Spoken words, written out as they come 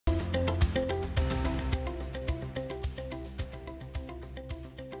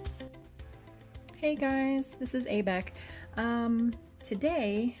Hey guys, this is Abeck.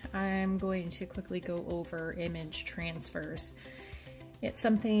 Today I'm going to quickly go over image transfers. It's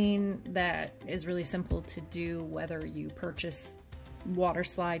something that is really simple to do whether you purchase water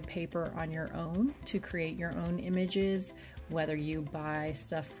slide paper on your own to create your own images, whether you buy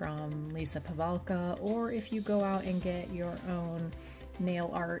stuff from Lisa Pavalka, or if you go out and get your own nail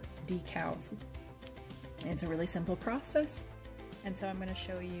art decals. It's a really simple process, and so I'm going to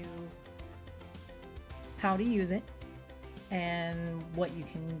show you how to use it and what you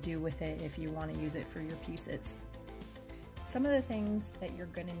can do with it if you want to use it for your pieces. Some of the things that you're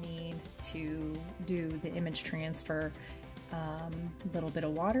going to need to do the image transfer: a little bit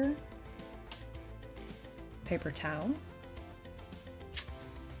of water, paper towel,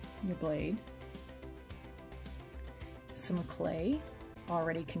 your blade, some clay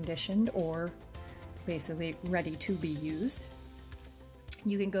already conditioned or basically ready to be used.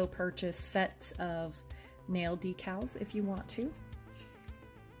 You can go purchase sets of nail decals if you want to.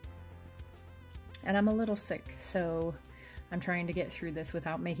 And I'm a little sick, so I'm trying to get through this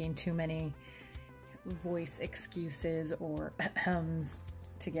without making too many voice excuses or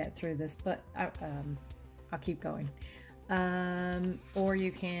to get through this, but I'll keep going. Or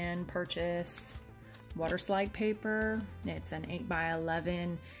you can purchase water slide paper. It's an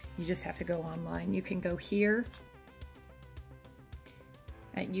 8x11. You just have to go online. You can go here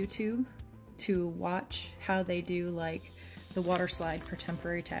at YouTube to watch how they do like the water slide for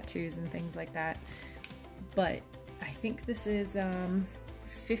temporary tattoos and things like that. But I think this is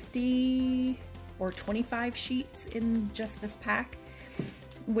 50 or 25 sheets in just this pack,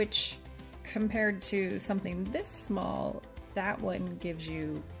 which compared to something this small, that one gives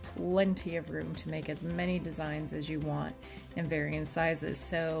you plenty of room to make as many designs as you want in varying sizes.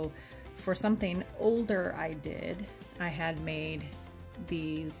 So for something older I had made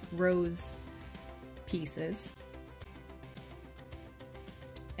these rose pieces,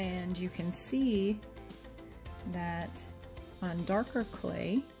 and you can see that on darker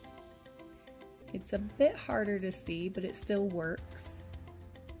clay it's a bit harder to see, but it still works.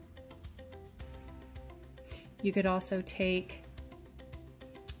 You could also take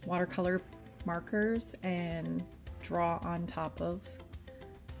watercolor markers and draw on top of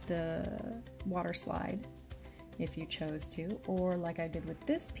the water slide if you chose to, or like I did with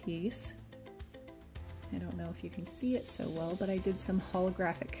this piece, I don't know if you can see it so well, but I did some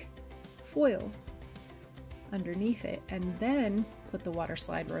holographic foil underneath it and then put the water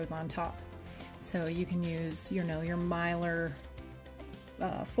slide rose on top. So you can use, you know, your Mylar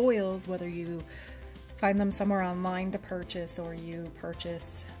foils, whether you find them somewhere online to purchase or you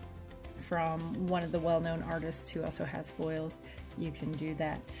purchase from one of the well-known artists who also has foils, you can do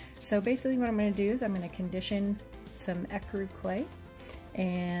that. So basically what I'm going to do is I'm going to condition some ecru clay,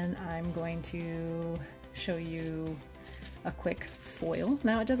 and I'm going to show you a quick foil.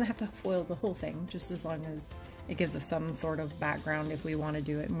 Now it doesn't have to foil the whole thing, just as long as it gives us some sort of background if we want to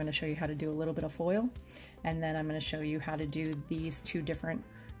do it. I'm going to show you how to do a little bit of foil, and then I'm going to show you how to do these two different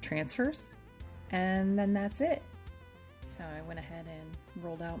transfers, and then that's it. So I went ahead and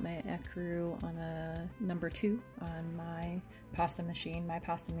rolled out my ecru on a number 2 on my pasta machine. My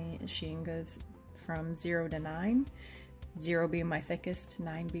pasta machine goes from 0 to 9, 0 being my thickest,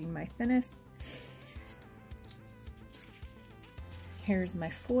 9 being my thinnest. Here's my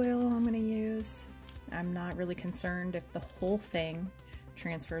foil I'm going to use. I'm not really concerned if the whole thing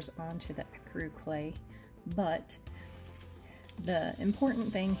transfers onto the ecru clay, but the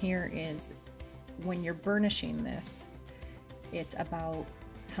important thing here is when you're burnishing this, it's about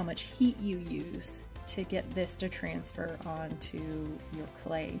how much heat you use to get this to transfer onto your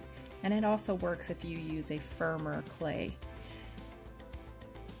clay. And it also works if you use a firmer clay.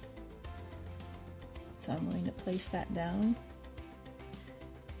 So I'm going to place that down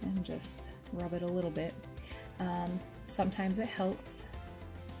and just rub it a little bit. Sometimes it helps.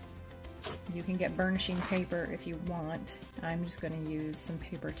 You can get burnishing paper if you want. I'm just going to use some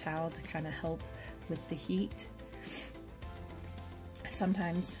paper towel to kind of help with the heat.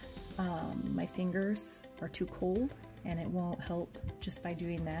 Sometimes my fingers are too cold and it won't help just by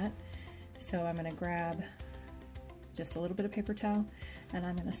doing that. So I'm going to grab just a little bit of paper towel and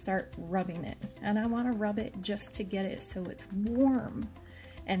I'm going to start rubbing it. And I want to rub it just to get it so it's warm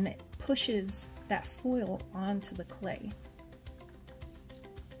and it pushes that foil onto the clay.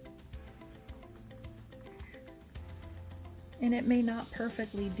 And it may not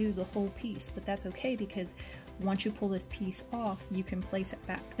perfectly do the whole piece, but that's okay, because once you pull this piece off, you can place it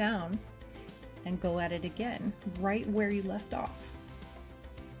back down and go at it again, right where you left off.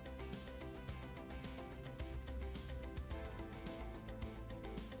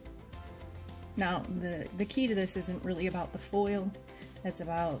 Now, the key to this isn't really about the foil, it's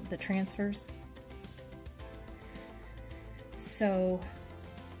about the transfers. So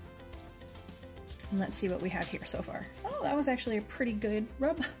let's see what we have here so far. Oh, that was actually a pretty good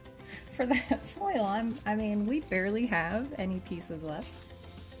rub for that foil. I mean, we barely have any pieces left,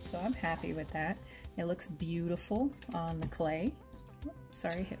 so I'm happy with that. It looks beautiful on the clay. Oh,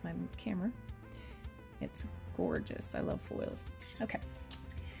 sorry, hit my camera. It's gorgeous. I love foils. Okay,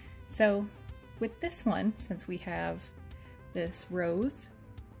 so with this one, since we have this rose,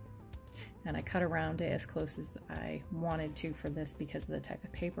 and I cut around it as close as I wanted to for this because of the type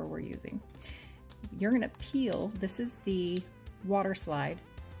of paper we're using, you're gonna peel, this is the water slide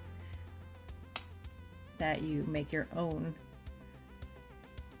that you make your own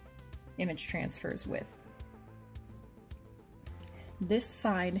image transfers with. This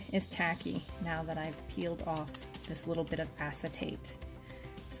side is tacky now that I've peeled off this little bit of acetate.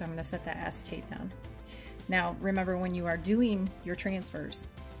 So I'm gonna set that acetate down. Now remember, when you are doing your transfers,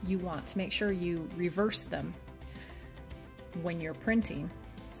 you want to make sure you reverse them when you're printing,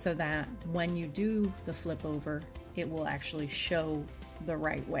 so that when you do the flip over, it will actually show the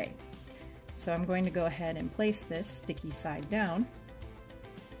right way. So I'm going to go ahead and place this sticky side down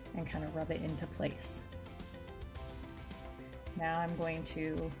and kind of rub it into place. Now I'm going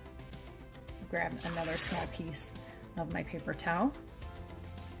to grab another small piece of my paper towel,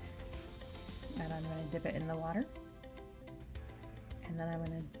 and I'm going to dip it in the water, and then I'm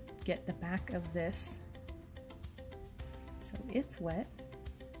going to get the back of this so it's wet,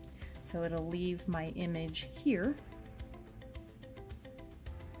 so it'll leave my image here.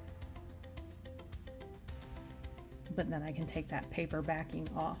 But then I can take that paper backing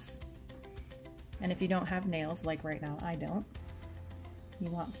off. And if you don't have nails, like right now I don't, you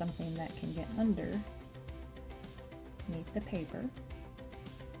want something that can get underneath the paper,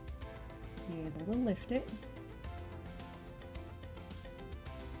 be able to lift it.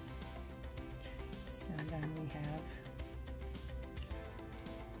 So then we have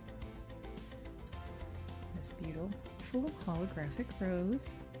this beautiful holographic rose.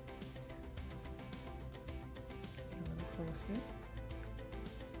 A little closer.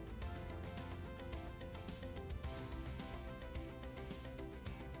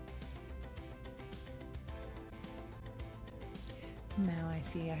 Now I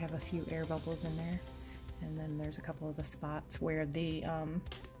see I have a few air bubbles in there, and then there's a couple of the spots where the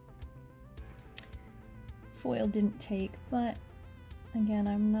foil didn't take, but again,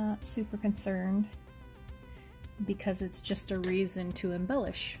 I'm not super concerned because it's just a reason to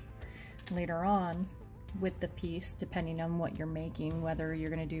embellish later on with the piece, depending on what you're making, whether you're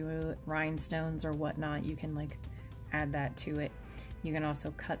going to do rhinestones or whatnot, you can like add that to it. You can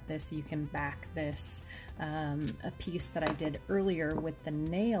also cut this, you can back this. A piece that I did earlier with the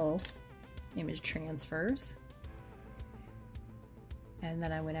nail image transfers, and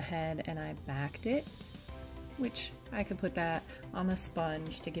then I went ahead and I backed it, which I could put that on a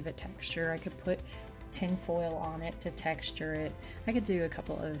sponge to give it texture. I could put tin foil on it to texture it. I could do a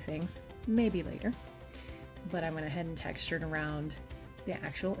couple other things, maybe later, but I went ahead and textured around the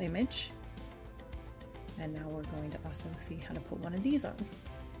actual image. And now we're going to also see how to put one of these on.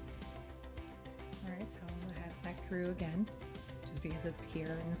 All right, so I'm gonna have that through again, just because it's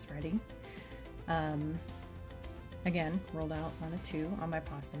here and it's ready. Again, rolled out on a 2 on my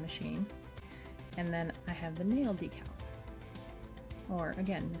pasta machine. And then I have the nail decal. Or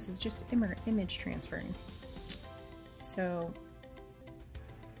again, this is just image transferring. So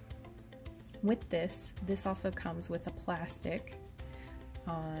with this also comes with a plastic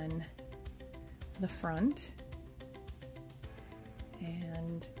on the front,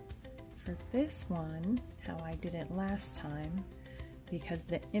 and for this one, how I did it last time, because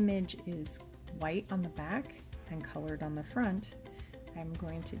the image is white on the back and colored on the front, I'm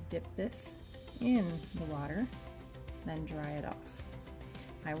going to dip this in the water, then dry it off.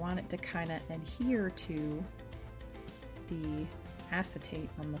 I want it to kind of adhere to the acetate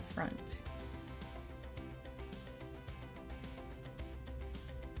on the front.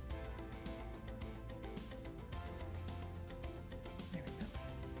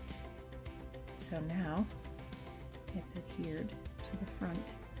 So now it's adhered to the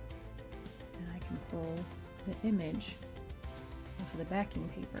front, and I can pull the image off of the backing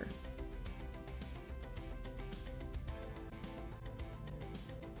paper.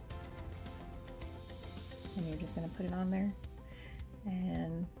 And you're just going to put it on there,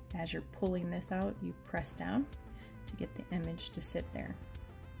 and as you're pulling this out, you press down to get the image to sit there.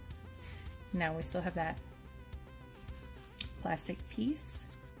 Now we still have that plastic piece.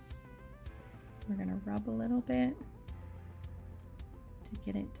 We're going to rub a little bit to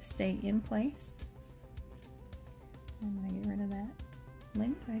get it to stay in place. I'm gonna get rid of that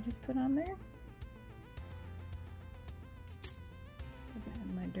lint I just put on there. Put that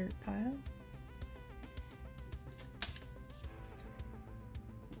in my dirt pile.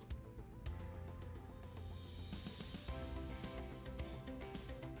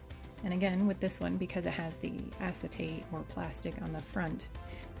 And again, with this one, because it has the acetate or plastic on the front,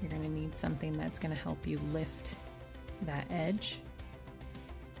 you're going to need something that's going to help you lift that edge.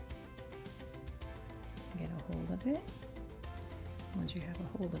 Get a hold of it. Once you have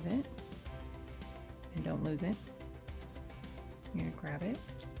a hold of it, and don't lose it, you're going to grab it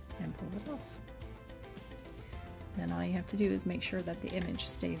and pull it off. Then all you have to do is make sure that the image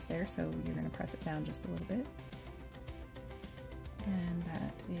stays there, so you're going to press it down just a little bit. And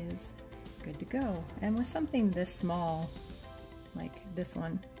that is good to go. And with something this small, like this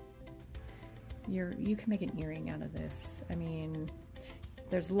one, you can make an earring out of this. I mean,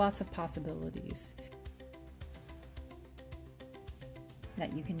 there's lots of possibilities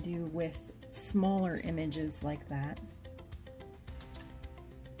that you can do with smaller images like that.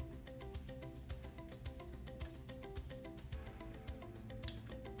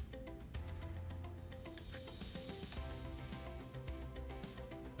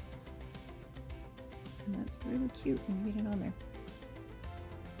 And that's really cute when you get it on there.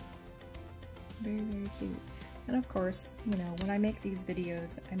 Very, very cute. And of course, you know, when I make these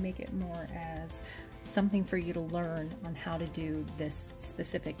videos, I make it more as something for you to learn on how to do this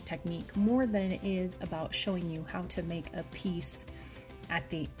specific technique, more than it is about showing you how to make a piece at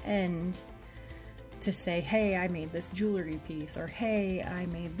the end to say, hey, I made this jewelry piece, or hey, I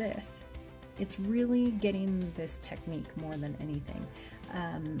made this. It's really getting this technique more than anything.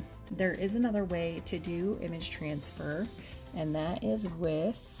 There is another way to do image transfer, and that is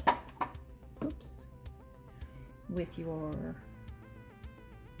with, with your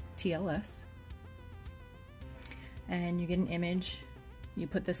TLS. And you get an image, you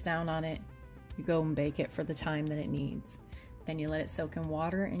put this down on it, you go and bake it for the time that it needs. Then you let it soak in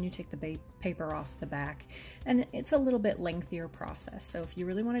water and you take the paper off the back. And it's a little bit lengthier process. So if you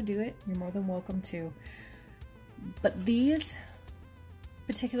really want to do it, you're more than welcome to. But these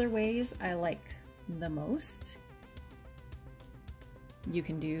particular ways I like the most. You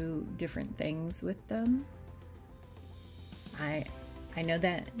can do different things with them. I know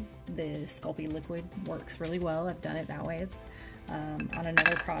that the Sculpey liquid works really well. I've done it that way on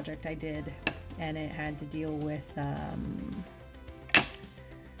another project I did, and it had to deal with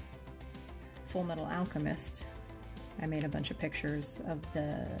Full Metal Alchemist. I made a bunch of pictures of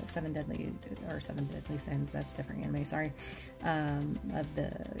the seven deadly sins, that's a different anime, sorry, of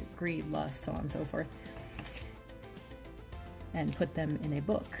the greed, lust, so on and so forth, and put them in a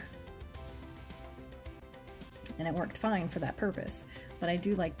book. And it worked fine for that purpose. But I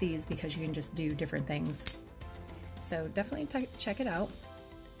do like these because you can just do different things. So definitely check it out.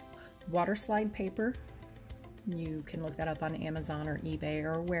 Water slide paper. You can look that up on Amazon or eBay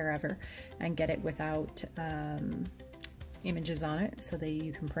or wherever and get it without images on it so that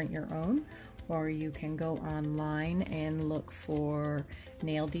you can print your own. Or you can go online and look for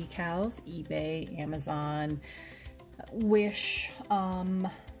nail decals, eBay, Amazon, Wish, and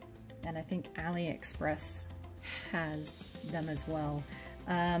I think AliExpress has them as well.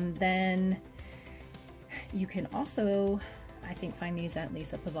 Then you can also, I think, find these at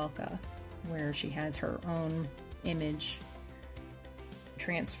Lisa Pavelka, where she has her own image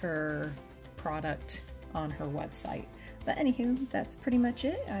transfer product on her website. But anywho, that's pretty much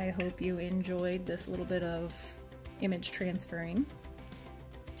it. I hope you enjoyed this little bit of image transferring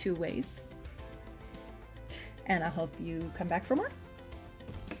 2 ways. And I hope you come back for more.